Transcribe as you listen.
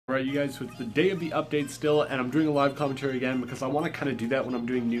Alright you guys, so it's the day of the update still, and I'm doing a live commentary again because I want to kind of do that when I'm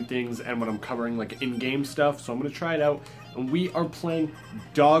doing new things and when I'm covering like in-game stuff, so I'm going to try it out. And we are playing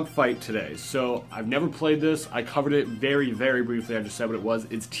Dogfight today. So I've never played this. I covered it very, very briefly. I just said what it was.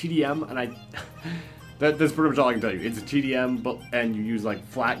 It's TDM, and that's pretty much all I can tell you. It's a TDM, and you use like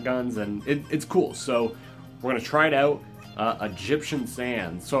flat guns, and it's cool. So we're going to try it out. Egyptian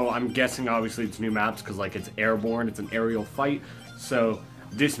Sand. So I'm guessing obviously it's new maps because like it's airborne, it's an aerial fight. So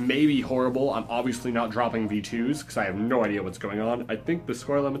this may be horrible. I'm obviously not dropping V2s because I have no idea what's going on. I think the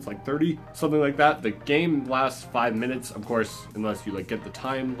score limit's like 30, something like that. The game lasts 5 minutes, of course, unless you like get the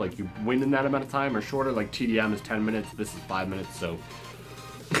time, like you win in that amount of time or shorter. Like TDM is 10 minutes, this is 5 minutes, so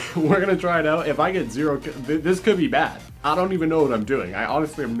we're gonna try it out. If I get 0, this could be bad. I don't even know what I'm doing. I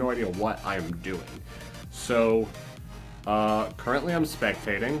honestly have no idea what I am doing. So, currently I'm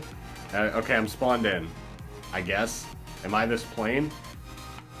spectating. Okay, I'm spawned in, I guess. Am I this plane?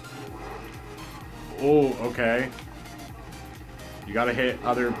 Oh, okay. You gotta hit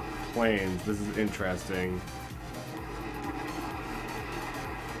other planes. This is interesting.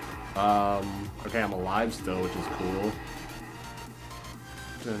 Okay, I'm alive still, which is cool.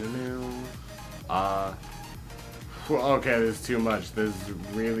 Okay, this is too much. This is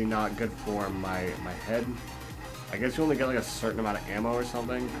really not good for my head. I guess you only get like a certain amount of ammo or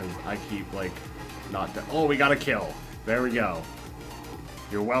something, because I keep like not. Oh, we got a kill. There we go.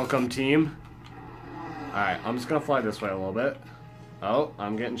 You're welcome, team. Alright, I'm just gonna fly this way a little bit. Oh,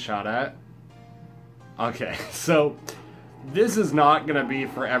 I'm getting shot at. Okay, so this is not gonna be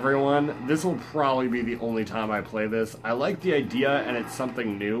for everyone. This will probably be the only time I play this. I like the idea and it's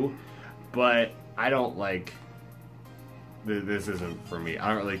something new, but I don't like... This isn't for me. I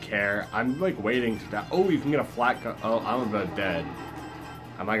don't really care. I'm like waiting to die. Oh, you can get a flat gun. Oh, I'm about dead.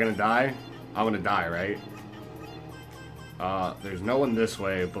 Am I gonna die? I'm gonna die, right? There's no one this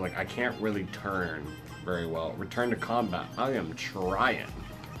way, but like I can't really turn very well. Return to combat. I am trying.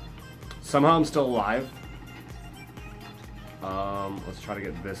 Somehow I'm still alive. Let's try to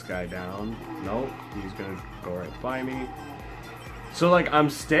get this guy down. Nope, he's gonna go right by me. So like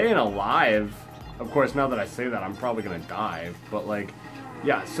I'm staying alive. Of course, now that I say that, I'm probably gonna die. But like,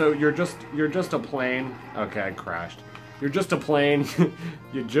 yeah. So you're just a plane. Okay, I crashed. You're just a plane.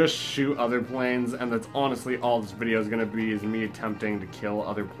 You just shoot other planes, and that's honestly all this video is gonna be, is me attempting to kill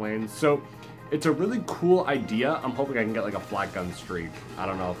other planes. So it's a really cool idea. I'm hoping I can get like a flat gun streak. I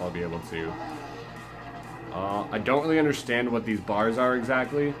don't know if I'll be able to. I don't really understand what these bars are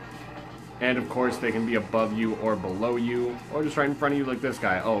exactly. And of course they can be above you or below you, or just right in front of you like this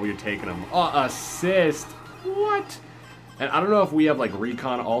guy. Oh, you're taking him. Oh, assist! What? And I don't know if we have like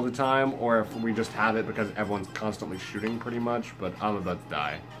recon all the time, or if we just have it because everyone's constantly shooting pretty much, but I'm about to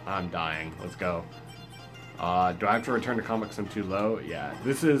die. I'm dying. Let's go. Do I have to return to combat because I'm too low? Yeah,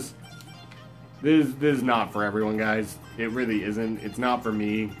 this is not for everyone, guys. It really isn't. It's not for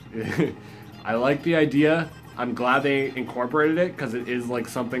me. I like the idea. I'm glad they incorporated it because it is like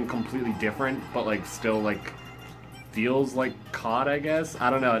something completely different, but like still like feels like COD, I guess. I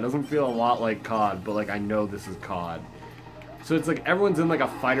don't know. It doesn't feel a lot like COD, but like I know this is COD. So it's like everyone's in like a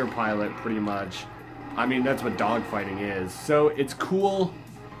fighter pilot pretty much. I mean, that's what dogfighting is. So it's cool.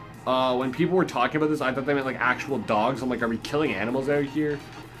 When people were talking about this, I thought they meant like actual dogs. I'm like, are we killing animals out here?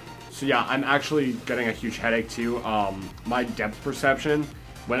 So yeah, I'm actually getting a huge headache too. My depth perception,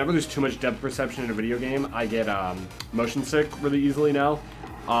 whenever there's too much depth perception in a video game, I get motion sick really easily now.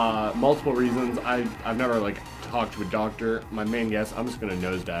 Multiple reasons. I've never like talked to a doctor. My main guess, I'm just gonna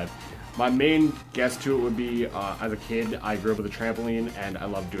nosedive. My main guess to it would be, as a kid, I grew up with a trampoline and I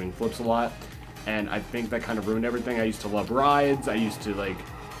loved doing flips a lot. And I think that kind of ruined everything. I used to love rides. I used to like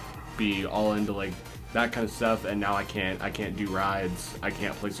be all into like that kind of stuff, and now I can't do rides. I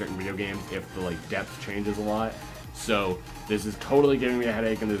can't play certain video games if the like depth changes a lot. So this is totally giving me a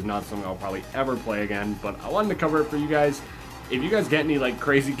headache, and this is not something I'll probably ever play again, but I wanted to cover it for you guys. If you guys get any like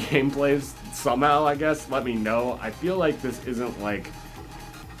crazy gameplays somehow, I guess, let me know. I feel like this isn't like,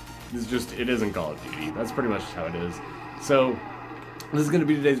 it isn't Call of Duty. That's pretty much how it is. So this is going to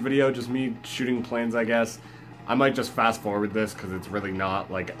be today's video, just me shooting planes, I guess. I might just fast forward this because it's really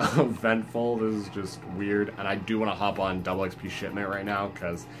not like eventful. This is just weird, and I do want to hop on double XP shipment right now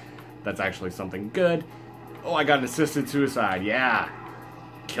because that's actually something good. Oh, I got an assisted suicide. Yeah,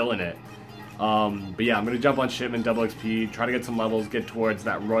 killing it. But yeah, I'm gonna jump on shipment, double XP, try to get some levels, get towards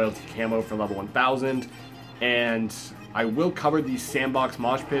that royalty camo for level 1000, and I will cover the sandbox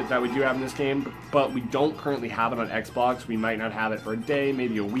mosh pit that we do have in this game, but we don't currently have it on Xbox. We might not have it for a day,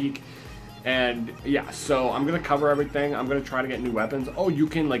 maybe a week. And yeah, so I'm gonna cover everything. I'm gonna try to get new weapons. Oh, you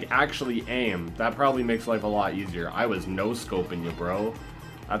can like actually aim. That probably makes life a lot easier. I was no scoping you, bro.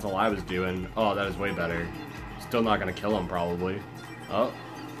 That's all I was doing. Oh, that is way better. Still not gonna kill him, probably. Oh.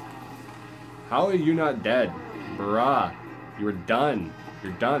 How are you not dead? Bruh. You were done.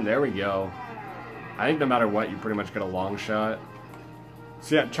 You're done. There we go. I think no matter what, you pretty much get a long shot.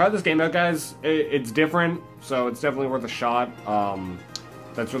 So yeah, try this game out, guys. It's different, so it's definitely worth a shot.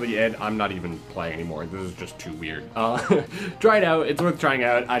 That's really it. I'm not even playing anymore. This is just too weird. Try it out. It's worth trying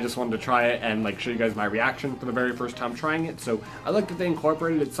out. I just wanted to try it and like show you guys my reaction for the very first time trying it. So I like that they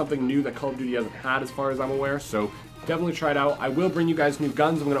incorporated it. It's something new that Call of Duty hasn't had as far as I'm aware. So definitely try it out. I will bring you guys new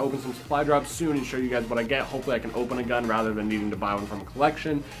guns. I'm going to open some supply drops soon and show you guys what I get. Hopefully I can open a gun rather than needing to buy one from a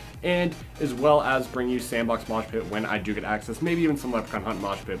collection. And as well as bring you Sandbox Mosh Pit when I do get access. Maybe even some Leprechaun Hunt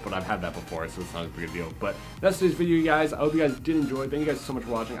Mosh Pit, but I've had that before, so it's not a big deal. But that's today's video, you guys. I hope you guys did enjoy. Thank you guys so much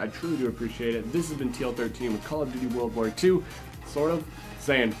for watching. I truly do appreciate it. This has been TL13 with Call of Duty World War II. Sort of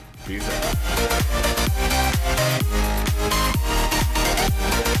saying peace out.